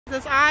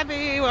This is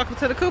Ivy. Welcome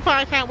to the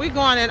coupon account. We're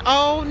going in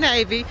Old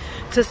Navy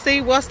to see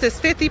what's this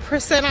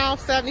 50%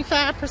 off,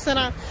 75%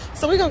 off.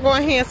 So we're going to go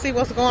in here and see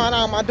what's going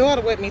on. My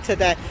daughter with me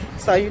today.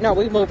 So you know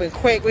we moving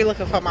quick. We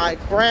looking for my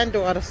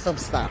granddaughter some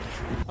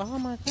stuff. Oh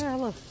my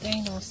God, look. They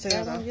ain't on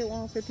sale. Don't get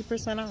one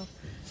 50% off.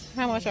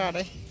 How much are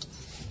they?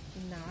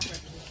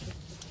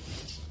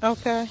 No,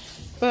 okay.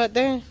 But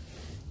then,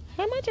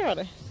 how much are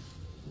they?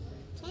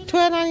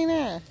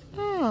 $12.99.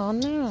 Oh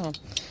no.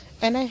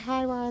 And they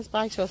high-rise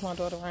bike shows. My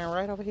daughter ran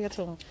right over here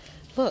to them.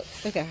 Look,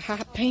 they got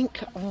hot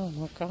pink. Oh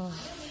my God.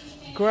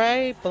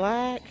 Gray,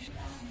 black.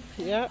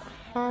 Yep,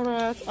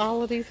 high-rise.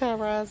 All of these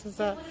high-rises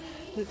are.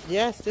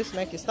 Yes, this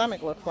make your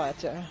stomach look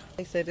flat, y'all.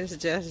 They said this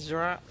just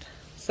dropped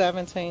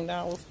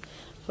 $17.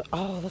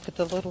 Oh, look at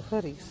the little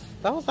hoodies.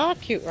 Those are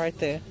cute right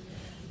there.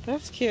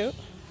 That's cute.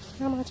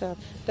 How much are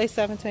they?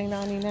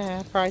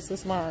 $17.99. Price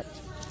is marked.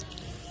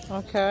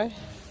 Okay.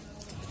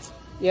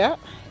 Yep,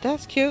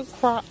 that's cute.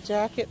 Crop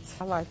jackets.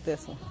 I like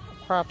this one.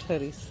 Cropped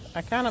hoodies.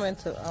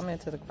 I'm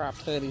into the cropped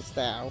hoodie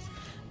styles.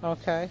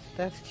 Okay,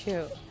 that's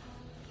cute.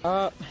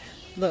 Look,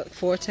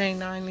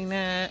 $14.99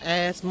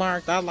 as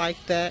marked. I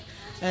like that.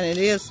 And it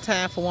is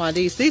time for one of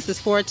these. This is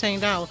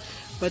 $14.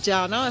 But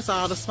y'all know it's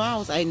all the small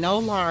ones. Ain't no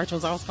large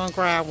ones. I was gonna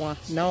grab one.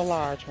 No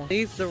large one.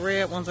 These are the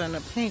red ones and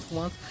the pink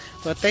ones.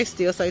 But they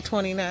still say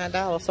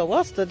 $29. So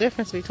what's the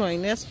difference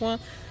between this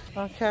one?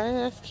 Okay,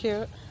 that's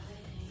cute.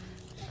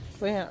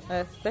 They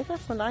got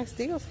some nice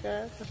deals,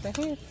 guys.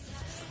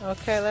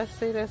 Okay, let's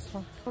see this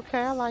one. Okay,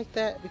 I like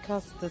that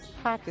because the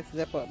pockets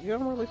zip up. You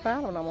don't really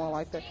find them no more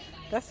like that.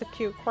 That's a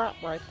cute crop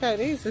right there.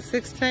 These are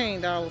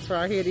 $16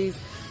 right here. These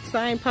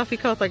same puffy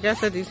coats. I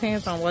guess it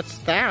depends on what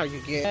style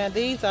you get. And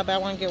these are buy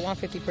one get one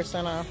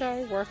 50% off.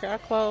 Okay,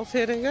 workout clothes.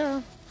 Here they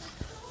go.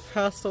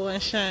 Hustle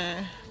and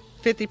shine.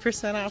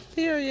 50% off.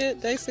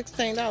 Period. They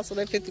 $16, so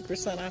they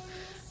 50% off.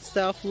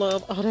 Self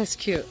love. Oh, that's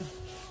cute.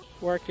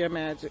 Work your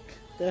magic.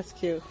 That's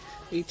cute.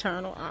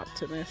 Eternal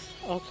Optimist.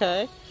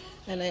 Okay.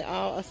 And they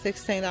all are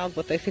 $16,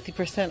 but they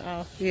 50%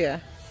 off.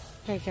 Yeah.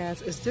 Hey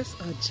guys, is this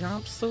a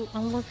jumpsuit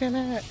I'm looking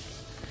at?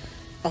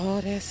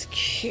 Oh, that's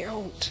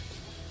cute.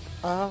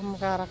 Oh my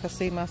God, I can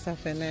see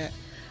myself in that.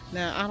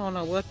 Now, I don't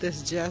know what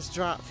this just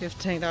dropped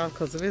 $15,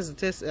 because if it's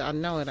this, I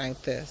know it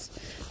ain't this.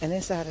 And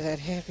it's out of that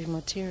heavy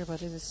material,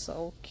 but it is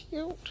so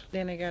cute.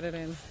 Then they got it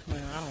in,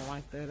 well, I don't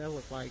like that. That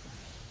look like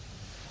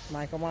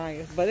Michael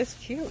Myers, but it's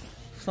cute.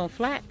 Some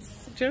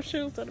flats, gym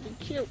shoes, that'll be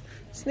cute.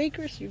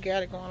 Sneakers, you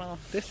got it going on.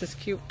 This is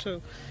cute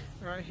too,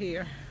 right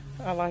here.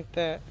 I like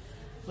that.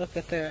 Look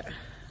at that.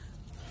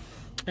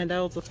 And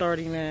those are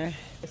 $39.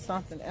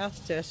 Something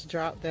else just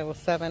dropped that was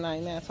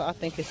 $7.99. So I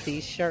think it's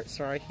these shirts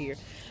right here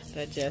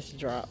that just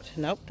dropped.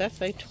 Nope, that's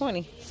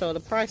 $8.20. So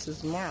the price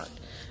is marked.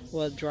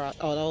 Was dropped.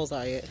 Oh, those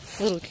are it.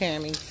 Little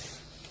camis.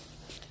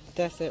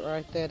 That's it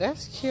right there.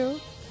 That's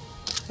cute.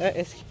 That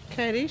is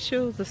okay. These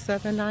shoes are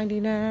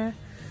 $7.99.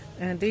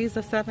 And these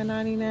are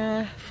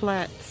 $7.99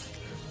 flats.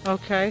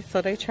 Okay,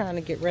 so they trying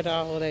to get rid of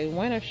all of their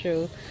winter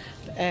shoes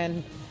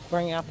and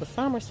bring out the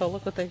summer. So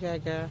look what they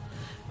got, guys.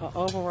 An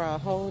overall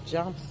whole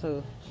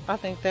jumpsuit. I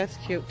think that's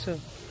cute too.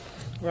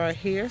 Right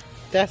here.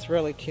 That's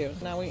really cute.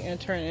 Now we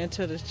entering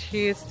into the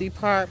kids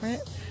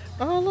department.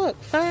 Oh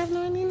look,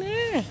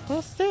 $5.99.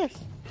 What's this?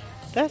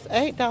 That's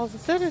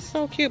 $8. That is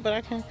so cute, but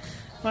I can.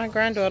 My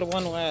granddaughter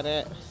won't wear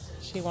that.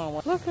 She won't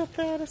wear. Look at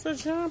that, it's a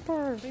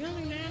jumper.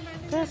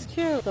 That's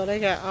cute. So they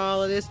got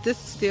all of this. This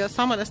is still,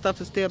 some of the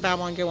stuff is still buy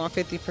one get one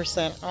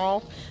 50%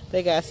 off.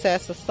 They got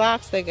sets of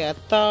socks. They got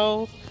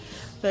those.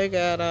 They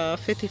got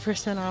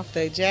 50% off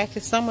their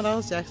jackets. Some of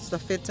those jackets are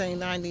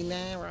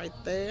 $15.99 right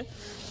there.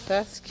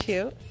 That's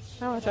cute.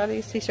 How much are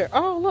these t-shirts?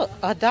 Oh look,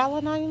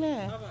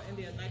 $1.99.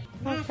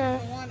 Okay.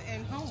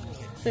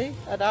 See,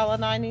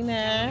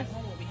 $1.99.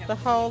 The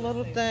whole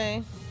little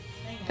thing.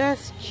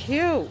 That's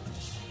cute.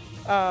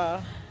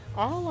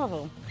 All of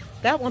them.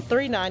 That one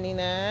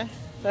 $3.99.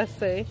 Let's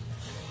see.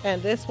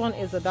 And this one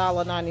is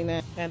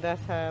 $1.99. And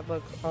that's how it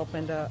looks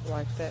opened up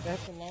like that.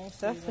 That's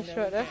for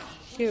sure. That's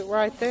cute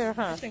right there,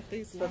 huh?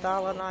 It's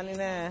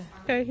 $1.99.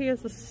 Okay,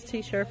 here's a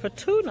t-shirt for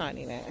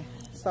 $2.99.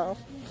 So,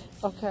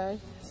 okay.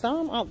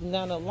 Some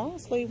now the long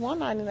sleeve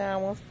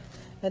 $1.99 ones.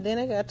 And then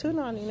they got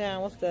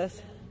 $2.99 ones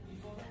that's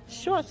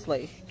short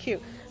sleeve.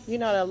 Cute. You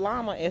know that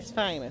llama is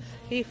famous.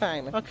 He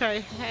famous.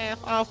 Okay,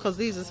 half off because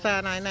these is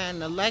 $5.99.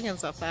 The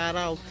leggings are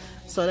 $5.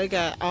 So they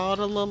got all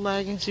the little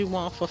leggings you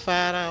want for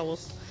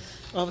 $5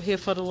 over here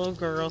for the little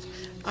girls.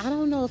 I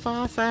don't know if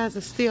our size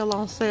is still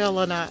on sale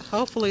or not.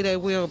 Hopefully they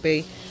will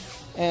be.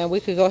 And we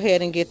could go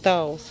ahead and get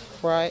those,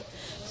 right?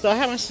 So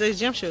how much are these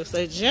gym shoes?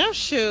 The gym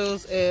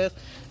shoes is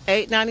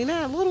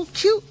 $8.99. Little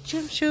cute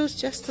gym shoes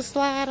just to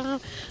slide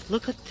on.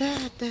 Look at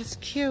that. That's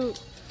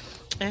cute.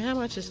 And how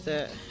much is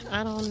that?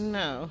 I don't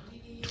know.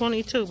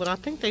 $22, but I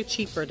think they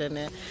cheaper than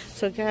that.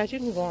 So guys, you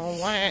can go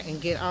online and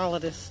get all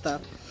of this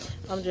stuff.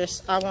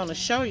 I want to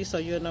show you so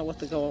you'll know what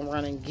to go and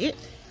run and get.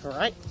 All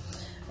right.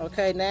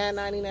 Okay,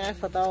 $9.99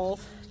 for those.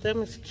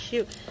 Them is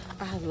cute.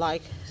 I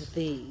like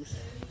these.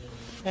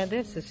 And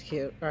this is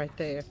cute right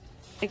there.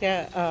 They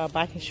got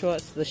biking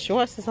shorts. The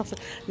shorts is also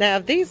now.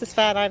 If these is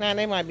 $5.99,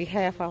 they might be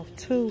half off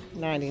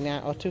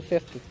 $2.99 or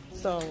 $2.50.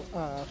 So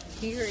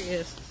here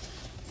is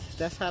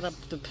that's how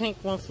the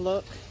pink ones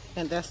look,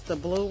 and that's the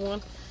blue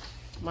one.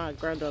 My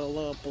granddaughter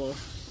loved blue.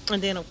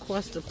 And then of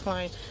course the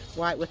plain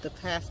white with the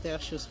pastel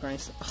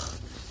shoestrings. Oh,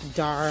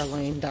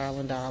 darling,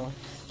 darling, darling.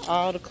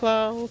 All the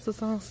clothes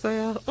is on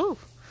sale. Oh,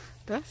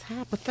 that's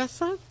hot, but that's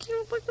so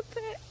cute. Look at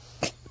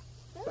that.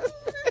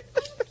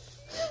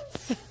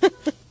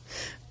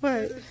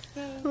 Wait,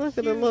 look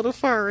at the little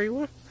furry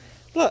one.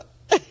 Look.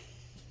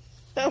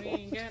 We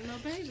ain't got no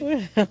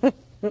baby.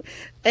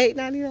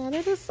 $8.99.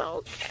 That is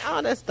so cute.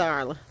 Oh, that's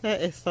darling. That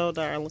is so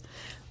darling.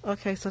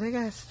 Okay, so they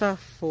got stuff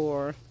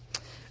for,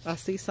 I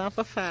see some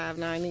for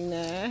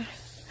 $5.99.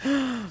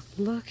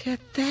 Look at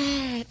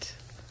that.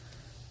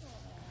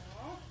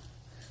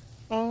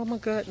 Oh my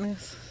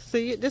goodness.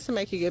 See, this will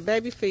make you get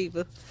baby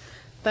fever.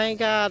 Thank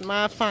God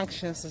my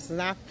functions is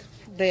not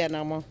there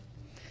no more.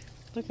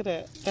 Look at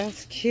that.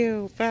 That's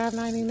cute.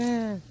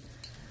 $5.99.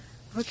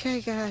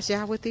 Okay, guys,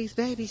 y'all with these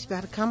babies, you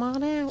better come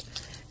on out.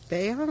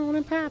 They are on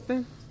and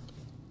popping.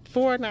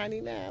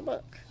 $4.99.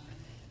 Look.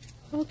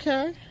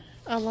 Okay.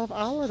 I love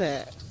all of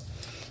that.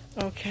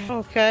 Okay.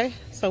 Okay.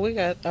 So we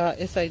got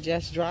it's a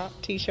Just Drop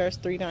t-shirts,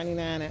 $3.99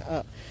 and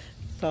up.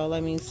 So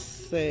let me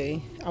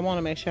see. I want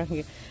to make sure I can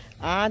get.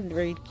 I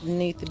really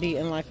need to be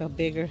in like a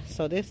bigger.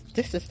 So this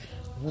is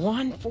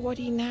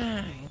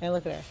 $149. And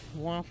look at that.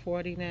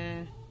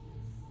 $149.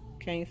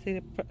 Can you see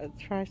the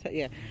price?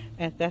 Yeah,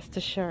 and that's the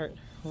shirt.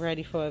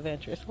 Ready for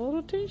adventure. It's a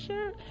little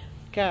t-shirt.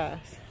 Guys,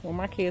 when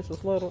my kids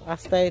was little, I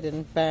stayed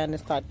and found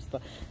this type of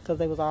stuff because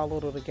they was all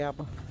little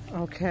together.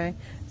 Okay,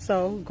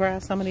 so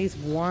grab some of these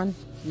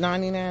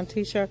 $1.99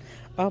 t-shirts.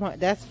 Oh my,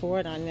 that's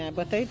 $4.99.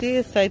 But they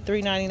did say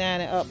 $3.99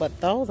 and up, but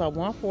those are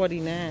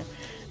 $149.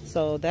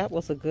 So that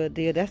was a good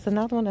deal. That's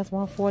another one that's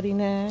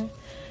 $149.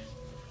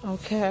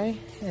 Okay,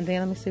 and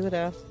then let me see what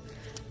else.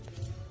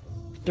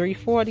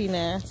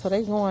 $3.49. So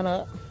they going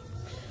up.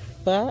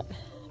 But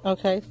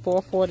okay,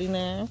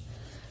 $4.49.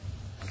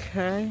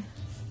 Okay,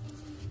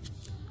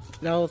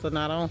 those are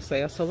not on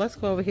sale. So let's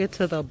go over here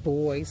to the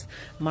boys,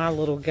 my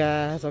little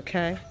guys.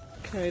 Okay,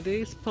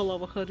 these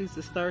pullover hoodies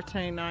is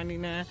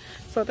 $13.99.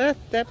 So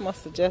that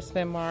must have just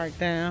been marked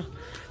down.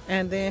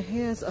 And then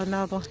here's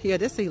another. Yeah,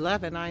 this is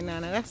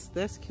 $11.99.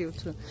 That's cute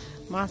too.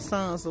 My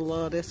sons will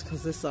love this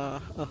because it's a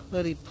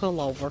hoodie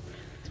pullover.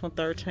 It's from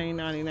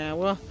 $13.99.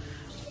 Well.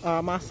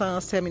 My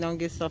sons tell me don't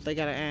get stuff they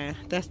gotta iron.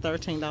 That's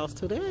 $13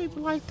 too. They don't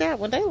even like that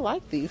when they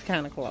like these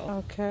kind of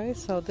clothes. Okay,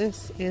 so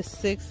this is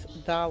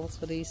 $6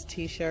 for these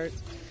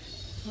t-shirts.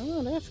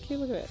 Oh, that's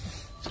cute. Look at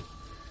that.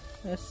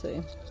 Let's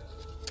see.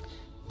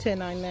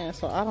 $10.99.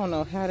 So I don't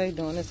know how they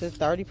doing this. Is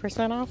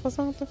 30% off or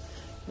something?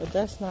 But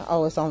that's not.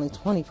 Oh, it's only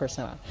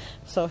 20% off.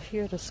 So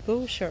here the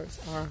school shirts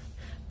are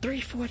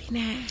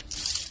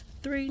 $3.49.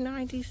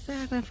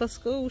 $3.97 for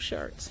school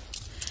shirts.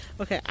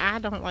 Okay, I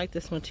don't like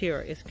this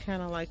material. It's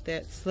kind of like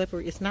that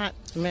slippery. It's not,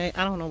 man,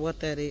 I don't know what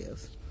that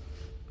is.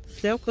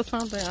 Silk or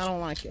something? I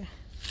don't like it.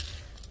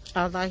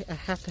 I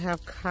have to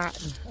have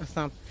cotton or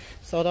something.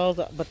 So those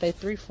are, but they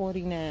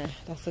 $3.49.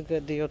 That's a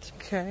good deal too.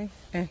 Okay,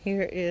 and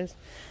here is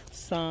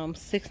some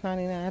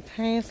 $6.99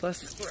 pants.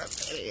 Let's grab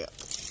that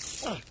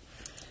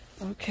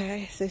up.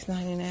 Okay,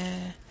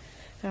 $6.99.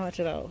 How much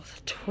are those?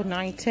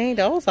 $19.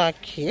 Those are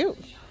cute.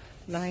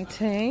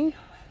 $19.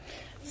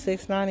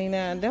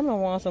 $6.99. Them the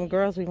ones some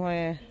girls be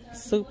wearing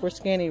super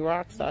skinny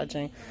Rockstar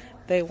jeans.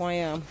 They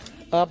wear them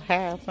up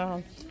half.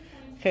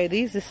 Okay,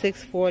 these are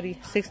 $6.40,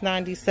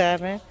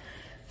 $6.97.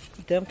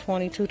 Them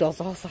 22. Those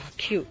also are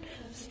cute.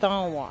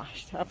 Stone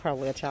washed. I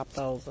probably will chop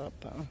those up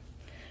though.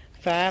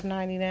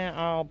 $5.99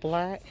 all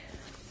black.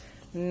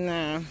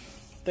 Nah,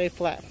 they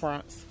flat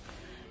fronts.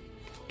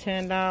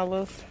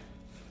 $10.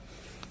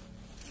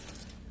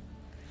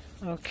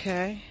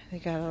 Okay, they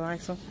got a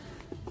nice one.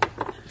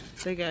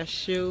 They got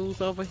shoes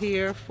over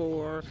here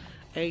for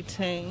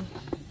 $18.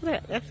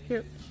 That's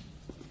cute.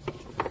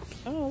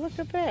 Oh, look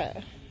at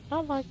that.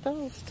 I like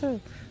those too.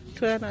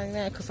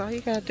 $12.99. Because all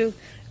you gotta do,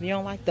 if you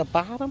don't like the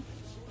bottom,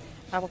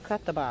 I will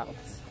cut the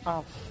bottoms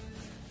off.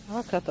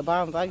 I'll cut the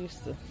bottoms. I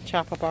used to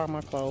chop up all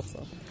my clothes,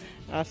 so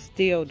I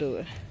still do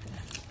it.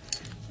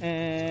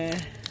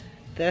 And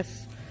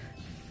that's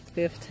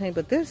 $15.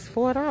 But this is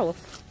 $4.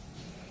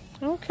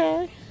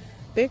 Okay.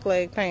 Big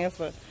leg pants,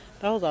 but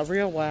those are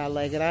real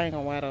wide-legged. I ain't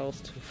gonna wear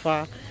those too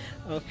far.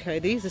 Okay,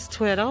 these is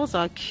 $12. Those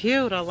are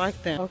cute. I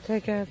like them. Okay,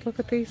 guys, look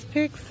at these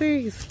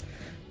Pixies.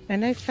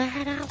 And they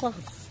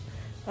 $5.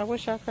 I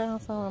wish I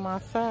found some in my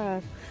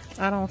size.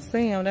 I don't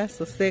see them. That's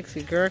a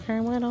 60. Girl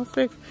can't wear no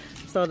 6.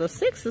 So the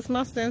 6s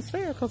must have been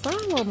sale because all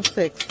of them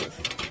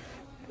 6s.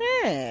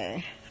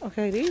 Hey.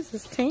 Okay, these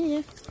is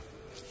 10.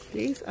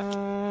 These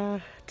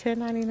are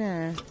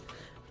 $10.99.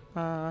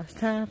 It's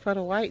time for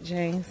the white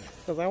jeans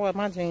because I wear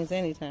my jeans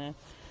anytime.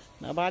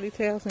 Nobody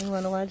tells me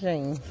when to wear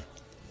jeans.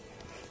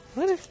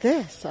 What is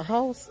this? A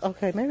whole...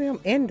 Okay, maybe I'm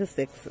in the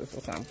 6s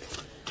or something.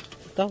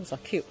 Those are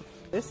cute.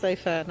 This say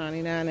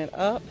 $5.99 and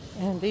up.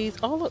 And these...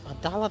 Oh, look.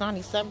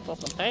 $1.97 for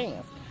some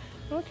pants.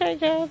 Okay,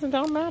 guys, it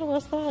don't matter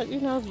what size.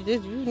 You know, if you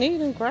need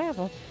them, grab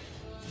them.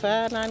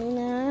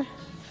 $5.99.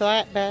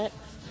 Flat backs.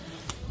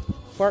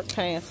 Work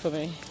pants for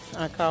me.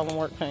 I call them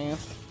work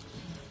pants.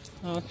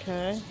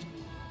 Okay.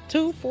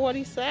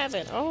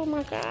 $2.47. Oh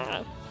my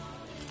God.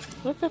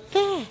 Look at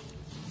that.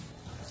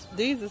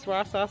 These is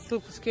Ross House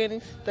Super Skinny.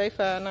 They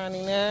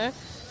 $5.99.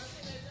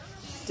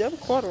 Them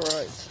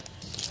corduroys.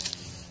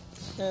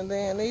 And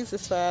then these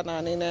is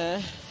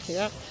 $5.99.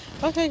 Yep.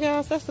 Okay,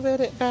 guys, that's about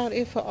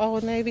it for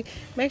Old Navy.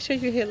 Make sure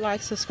you hit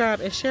like,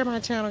 subscribe, and share my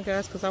channel,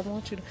 guys, because I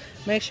want you to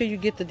make sure you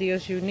get the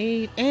deals you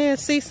need and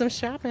see some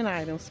shopping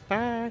items.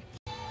 Bye.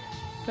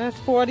 That's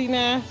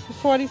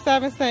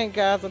 47 cents,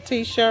 guys. A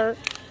t-shirt.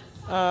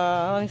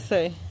 Let me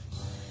see.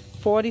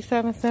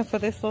 47 cents for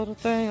this little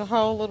thing. A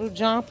whole little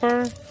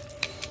jumper.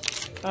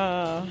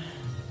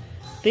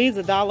 These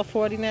are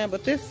 $1.49,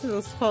 but this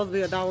is supposed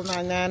to be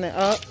 $1.99 and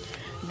up.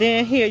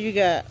 Then here you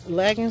got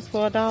leggings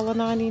for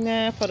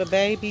 $1.99 for the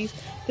babies.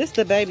 This is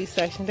the baby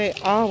section. They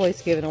always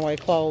giving away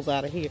clothes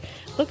out of here.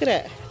 Look at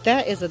that.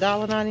 That is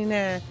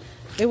 $1.99.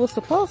 It was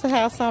supposed to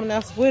have something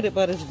else with it,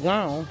 but it's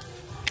gone.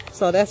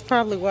 So that's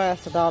probably why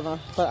it's $1.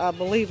 But I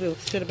believe it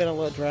should have been a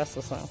little dress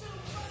or something.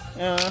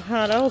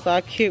 Those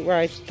are cute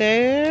right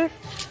there.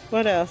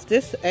 What else?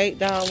 This is $8.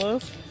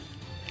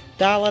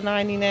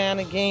 $1.99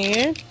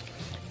 again.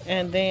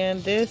 And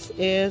then this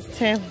is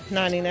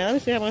 $10.99. Let me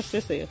see how much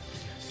this is.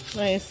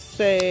 Let me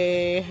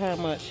say how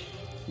much.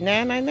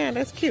 $9.99.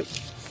 That's cute.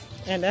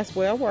 And that's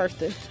well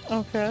worth it.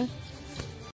 Okay.